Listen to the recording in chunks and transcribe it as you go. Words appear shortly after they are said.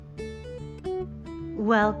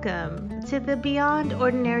Welcome to the Beyond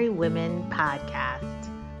Ordinary Women podcast.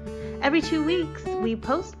 Every 2 weeks, we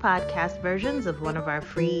post podcast versions of one of our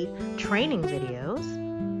free training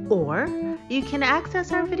videos, or you can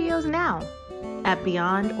access our videos now at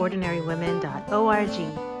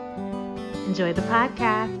beyondordinarywomen.org. Enjoy the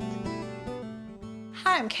podcast.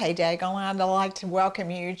 Hi, I'm Kay Daigle, and I'd like to welcome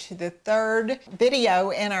you to the third video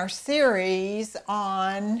in our series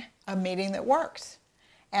on a meeting that works.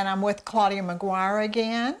 And I'm with Claudia McGuire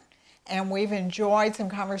again, and we've enjoyed some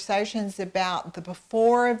conversations about the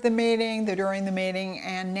before of the meeting, the during the meeting,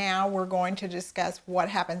 and now we're going to discuss what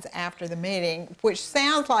happens after the meeting, which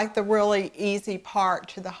sounds like the really easy part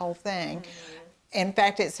to the whole thing. Mm-hmm. In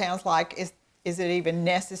fact, it sounds like, is it even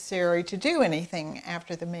necessary to do anything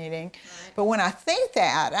after the meeting? Right. But when I think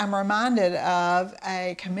that, I'm reminded of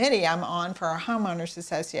a committee I'm on for our homeowners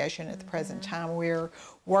association at the present time. We're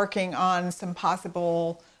working on some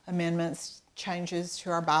possible amendments, changes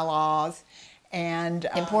to our bylaws, and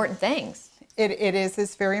important things.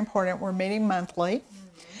 It's very important. We're meeting monthly.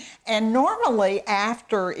 And normally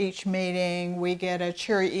after each meeting, we get a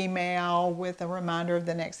cheery email with a reminder of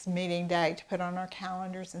the next meeting date to put on our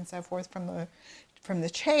calendars and so forth from the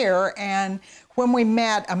chair. And when we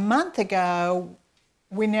met a month ago,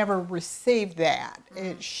 we never received that.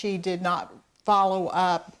 She did not follow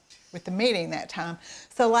up with the meeting that time.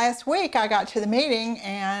 So last week I got to the meeting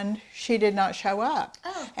and she did not show up.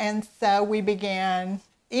 Oh. And so we began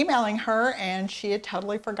emailing her, and she had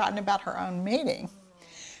totally forgotten about her own meeting.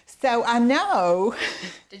 So I know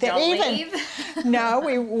Did y'all leave? No,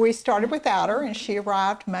 we started without her, and she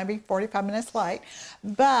arrived maybe 45 minutes late.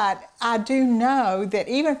 But I do know that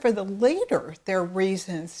even for the leader, there are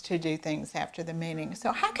reasons to do things after the meeting.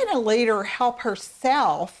 So how can a leader help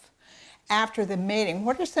herself after the meeting?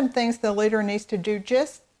 What are some things the leader needs to do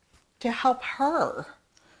just to help her?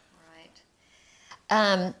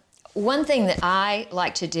 Right. One thing that I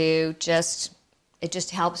like to do, it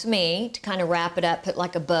just helps me to kind of wrap it up, put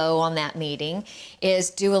like a bow on that meeting,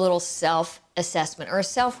 is do a little self-assessment or a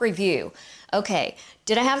self-review. Okay,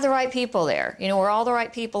 did I have the right people there? Were all the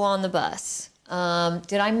right people on the bus?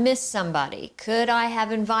 Did I miss somebody? Could I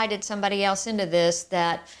have invited somebody else into this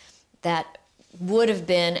that would have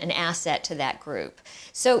been an asset to that group?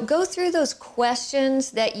 So go through those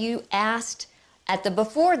questions that you asked at the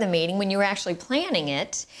before the meeting when you were actually planning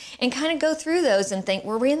it, and kind of go through those and think,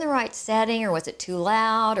 were we in the right setting, or was it too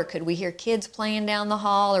loud, or could we hear kids playing down the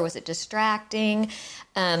hall, or was it distracting?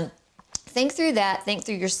 Think through that, think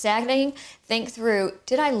through your setting, think through,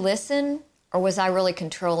 did I listen, or was I really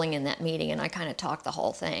controlling in that meeting and I kind of talked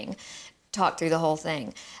through the whole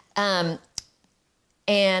thing.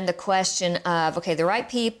 And the question of, okay, the right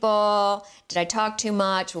people, did I talk too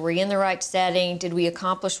much? Were we in the right setting? Did we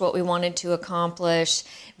accomplish what we wanted to accomplish?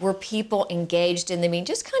 Were people engaged in the meeting?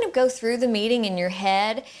 Just kind of go through the meeting in your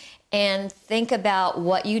head and think about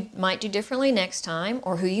what you might do differently next time,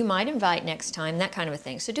 or who you might invite next time, that kind of a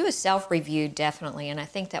thing. So do a self-review, definitely, and I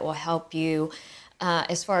think that will help you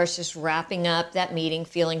as far as just wrapping up that meeting,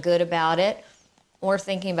 feeling good about it, or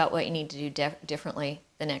thinking about what you need to do differently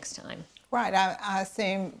the next time. Right. I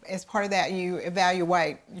assume as part of that you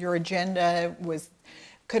evaluate your agenda.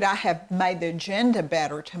 Could I have made the agenda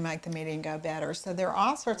better to make the meeting go better? So there are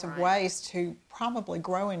all sorts of ways to probably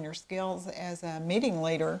grow in your skills as a meeting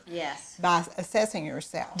leader. Yes. By assessing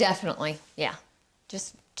yourself. Definitely. Yeah.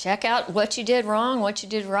 Just check out what you did wrong, what you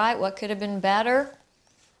did right, what could have been better,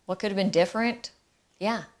 what could have been different.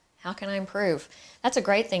 Yeah. How can I improve? That's a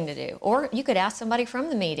great thing to do. Or you could ask somebody from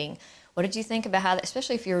the meeting, what did you think about how,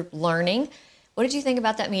 especially if you're learning, what did you think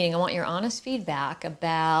about that meeting? I want your honest feedback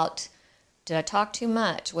about, did I talk too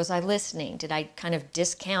much? Was I listening? Did I kind of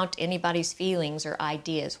discount anybody's feelings or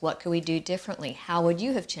ideas? What could we do differently? How would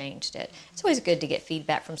you have changed it? It's always good to get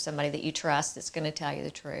feedback from somebody that you trust that's going to tell you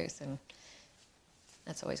the truth, and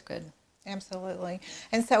that's always good. Absolutely.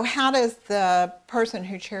 And so how does the person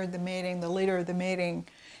who chaired the meeting, the leader of the meeting,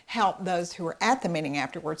 help those who are at the meeting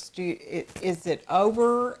afterwards? Is it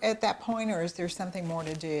over at that point, or is there something more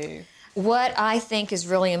to do? What I think is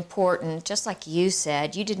really important, just like you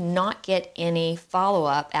said, you did not get any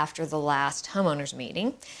follow-up after the last homeowners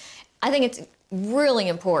meeting. I think it's really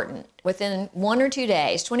important within 1 or 2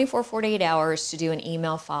 days, 24, 48 hours, to do an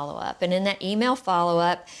email follow-up. And in that email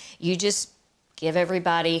follow-up, you just give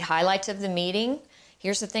everybody highlights of the meeting.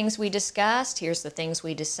 Here's the things we discussed. Here's the things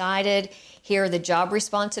we decided. Here are the job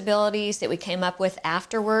responsibilities that we came up with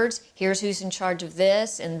afterwards. Here's who's in charge of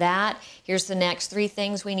this and that. Here's the next 3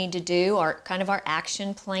 things we need to do, our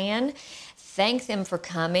action plan. Thank them for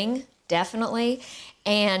coming. definitely.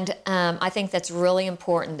 And I think that's really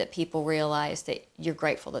important that people realize that you're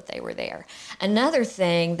grateful that they were there. Another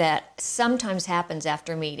thing that sometimes happens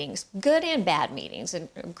after meetings, good and bad meetings and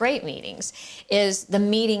great meetings, is the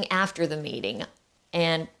meeting after the meeting.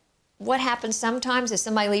 And what happens sometimes is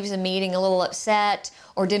somebody leaves a meeting a little upset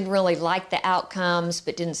or didn't really like the outcomes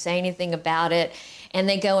but didn't say anything about it, and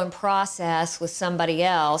they go and process with somebody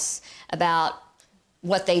else about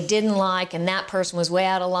what they didn't like, and that person was way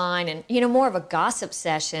out of line, and more of a gossip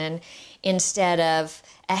session instead of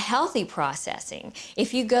a healthy processing.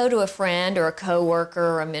 If you go to a friend or a coworker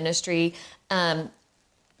or a ministry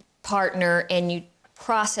partner and you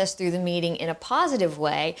process through the meeting in a positive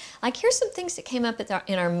way, like, here's some things that came up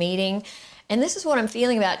in our meeting, and this is what I'm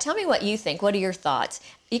feeling about. Tell me what you think. What are your thoughts?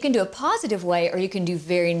 You can do a positive way, or you can do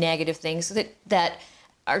very negative things that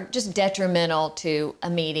are just detrimental to a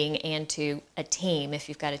meeting and to a team if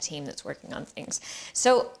you've got a team that's working on things.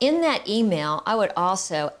 So in that email, I would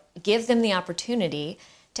also give them the opportunity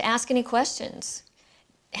to ask any questions.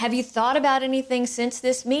 Have you thought about anything since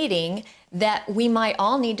this meeting that we might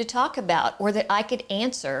all need to talk about, or that I could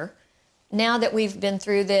answer now that we've been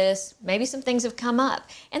through this? Maybe some things have come up.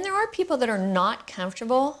 And there are people that are not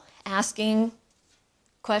comfortable asking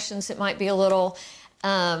questions that might be a little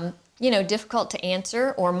difficult to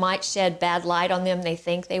answer, or might shed bad light on them they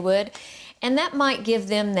think they would. And that might give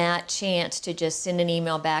them that chance to just send an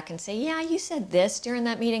email back and say, yeah, you said this during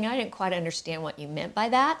that meeting. I didn't quite understand what you meant by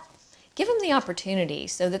that. Give them the opportunity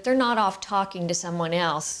so that they're not off talking to someone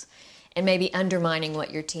else and maybe undermining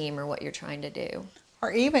what your team or what you're trying to do.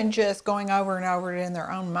 Or even just going over and over it in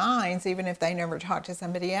their own minds, even if they never talk to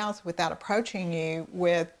somebody else, without approaching you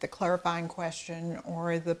with the clarifying question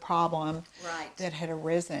or the problem that had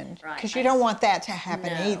arisen. Because you don't want that to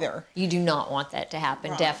happen either. You do not want that to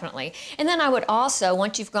happen, definitely. And then I would also,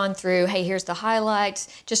 once you've gone through, hey, here's the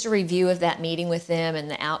highlights, just a review of that meeting with them and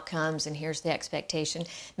the outcomes, and here's the expectation.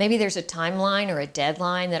 Maybe there's a timeline or a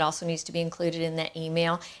deadline that also needs to be included in that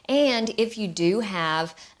email. And if you do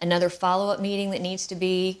have another follow-up meeting that needs to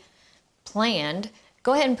be planned,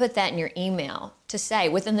 go ahead and put that in your email to say,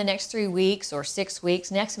 within the next 3 weeks or 6 weeks,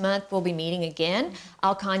 next month we'll be meeting again.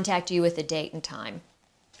 I'll contact you with a date and time.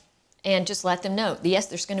 And just let them know, yes,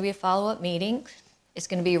 there's going to be a follow-up meeting. It's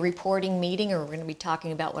going to be a reporting meeting, or we're going to be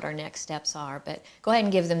talking about what our next steps are. But go ahead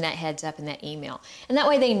and give them that heads up in that email. And that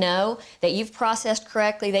way they know that you've processed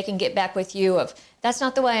correctly. They can get back with you of, that's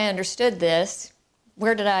not the way I understood this.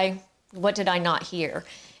 What did I not hear?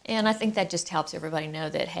 And I think that just helps everybody know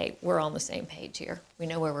that, hey, we're on the same page here. We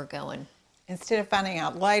know where we're going. Instead of finding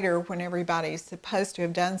out later when everybody's supposed to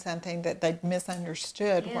have done something that they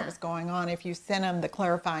misunderstood what was going on, if you send them the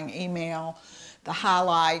clarifying email, the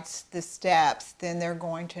highlights, the steps, then they're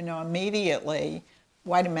going to know immediately,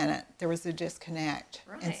 wait a minute, there was a disconnect.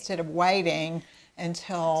 Instead of waiting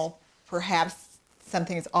until perhaps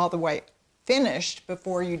something is all the way finished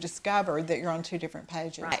before you discover that you're on two different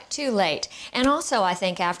pages. Right, too late. And also, I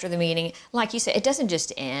think after the meeting, like you said, it doesn't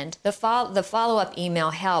just end. The follow-up email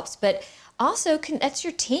helps, but also that's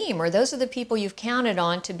your team, or those are the people you've counted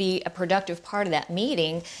on to be a productive part of that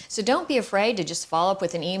meeting. So don't be afraid to just follow up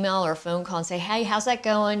with an email or a phone call and say, hey, how's that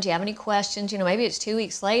going? Do you have any questions? Maybe it's 2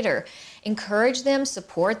 weeks later. Encourage them,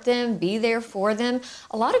 support them, be there for them.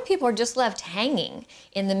 A lot of people are just left hanging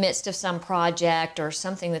in the midst of some project or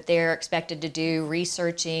something that they're expected to do,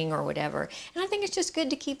 researching or whatever. And I think it's just good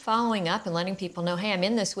to keep following up and letting people know, hey, I'm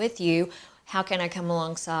in this with you. How can I come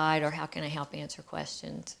alongside, or how can I help answer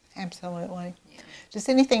questions? Absolutely. Yeah. Does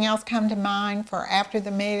anything else come to mind for after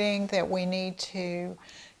the meeting that we need to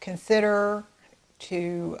consider,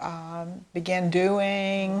 to begin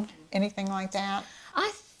doing, anything like that?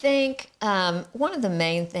 I think one of the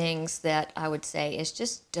main things that I would say is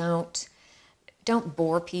just don't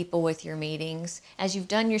bore people with your meetings. As you've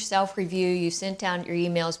done your self-review, you've sent out your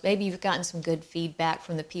emails, maybe you've gotten some good feedback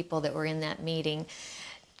from the people that were in that meeting.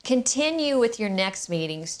 Continue with your next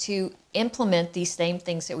meetings to implement these same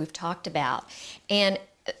things that we've talked about, and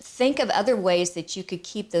think of other ways that you could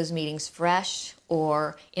keep those meetings fresh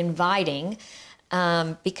or inviting,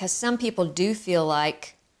 because some people do feel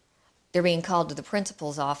like they're being called to the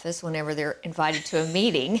principal's office whenever they're invited to a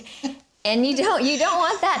meeting. And you don't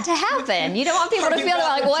want that to happen. You don't want people to feel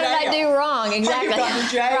like, what did I do wrong? Exactly.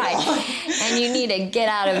 Right. And you need a get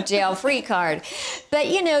out of jail free card. But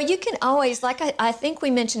you can always, like I think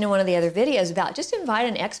we mentioned in one of the other videos about, just invite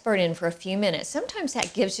an expert in for a few minutes. Sometimes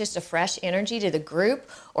that gives just a fresh energy to the group,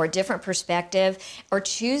 or a different perspective, or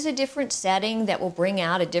choose a different setting that will bring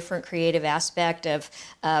out a different creative aspect of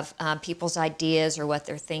people's ideas or what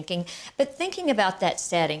they're thinking. But thinking about that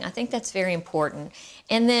setting, I think that's very important.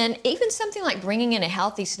 And then even something like bringing in a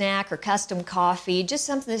healthy snack or custom coffee, just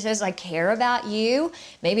something that says, I care about you.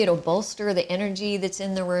 Maybe it'll bolster the energy that's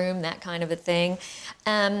in the room, that kind of a thing.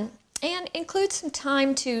 And include some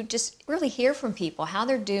time to just really hear from people, how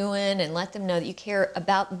they're doing, and let them know that you care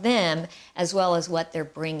about them as well as what they're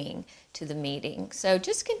bringing to the meeting. So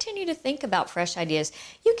just continue to think about fresh ideas.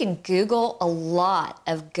 You can Google a lot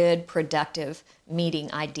of good, productive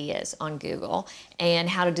meeting ideas on Google and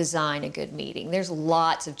how to design a good meeting. There's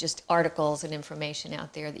lots of just articles and information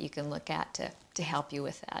out there that you can look at to help you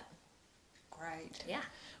with that. Great. Yeah.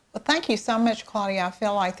 Well, thank you so much, Claudia. I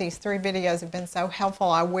feel like these 3 videos have been so helpful.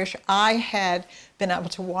 I wish I had been able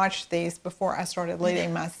to watch these before I started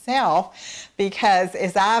leading myself, because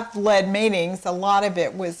as I've led meetings, a lot of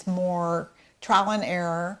it was more trial and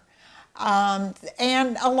error,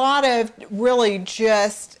 and a lot of really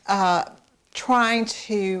just trying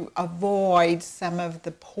to avoid some of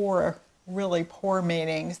the really poor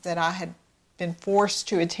meetings that I had been forced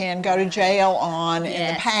to attend, go to jail on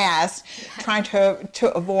in the past, trying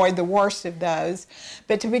to avoid the worst of those.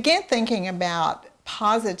 But to begin thinking about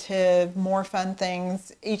positive, more fun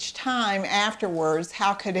things each time afterwards,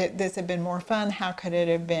 how could this have been more fun? How could it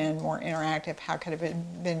have been more interactive? How could it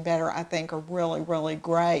have been better? I think are really, really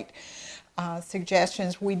great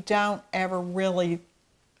suggestions. We don't ever really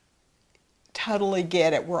totally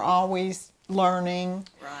get it. We're always learning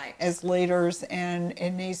as leaders, and it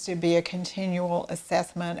needs to be a continual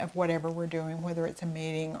assessment of whatever we're doing, whether it's a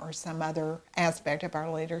meeting or some other aspect of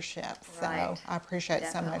our leadership. So I appreciate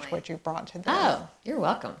so much what you brought to this. Oh, you're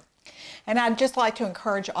welcome. And I'd just like to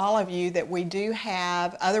encourage all of you that we do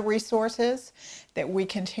have other resources that we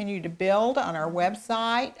continue to build on our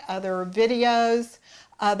website, other videos,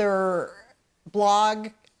 other blog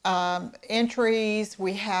entries.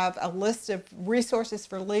 We have a list of resources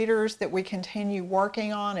for leaders that we continue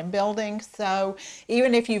working on and building. So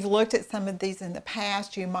even if you've looked at some of these in the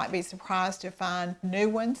past, you might be surprised to find new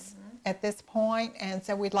ones at this point. And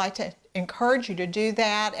so we'd like to encourage you to do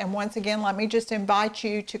that. And once again, let me just invite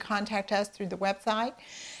you to contact us through the website.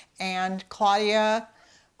 And Claudia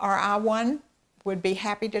or I would be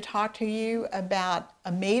happy to talk to you about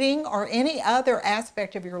a meeting or any other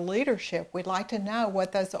aspect of your leadership. We'd like to know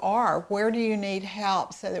what those are. Where do you need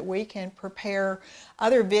help so that we can prepare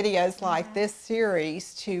other videos like this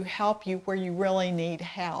series to help you where you really need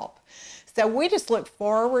help. So we just look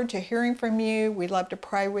forward to hearing from you. We'd love to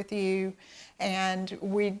pray with you, and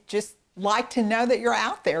we just like to know that you're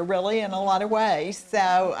out there really in a lot of ways.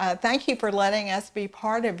 So thank you for letting us be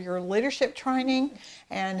part of your leadership training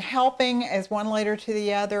and helping as one leader to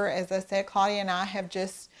the other. As I said, Claudia and I have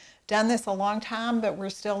just done this a long time, but we're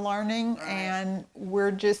still learning, and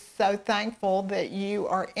we're just so thankful that you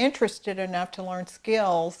are interested enough to learn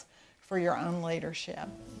skills for your own leadership.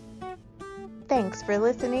 Thanks for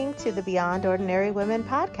listening to the Beyond Ordinary Women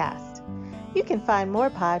podcast. You can find more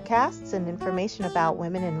podcasts and information about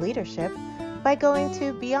women in leadership by going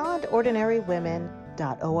to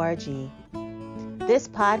beyondordinarywomen.org. This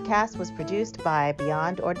podcast was produced by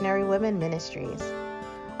Beyond Ordinary Women Ministries.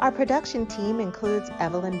 Our production team includes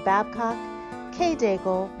Evelyn Babcock, Kay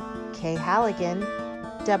Daigle, Kay Halligan,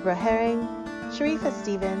 Deborah Herring, Sharifa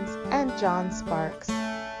Stevens, and John Sparks.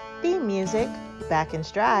 Theme music, Back in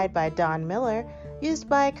Stride by Don Miller, used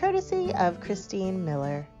by courtesy of Christine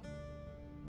Miller.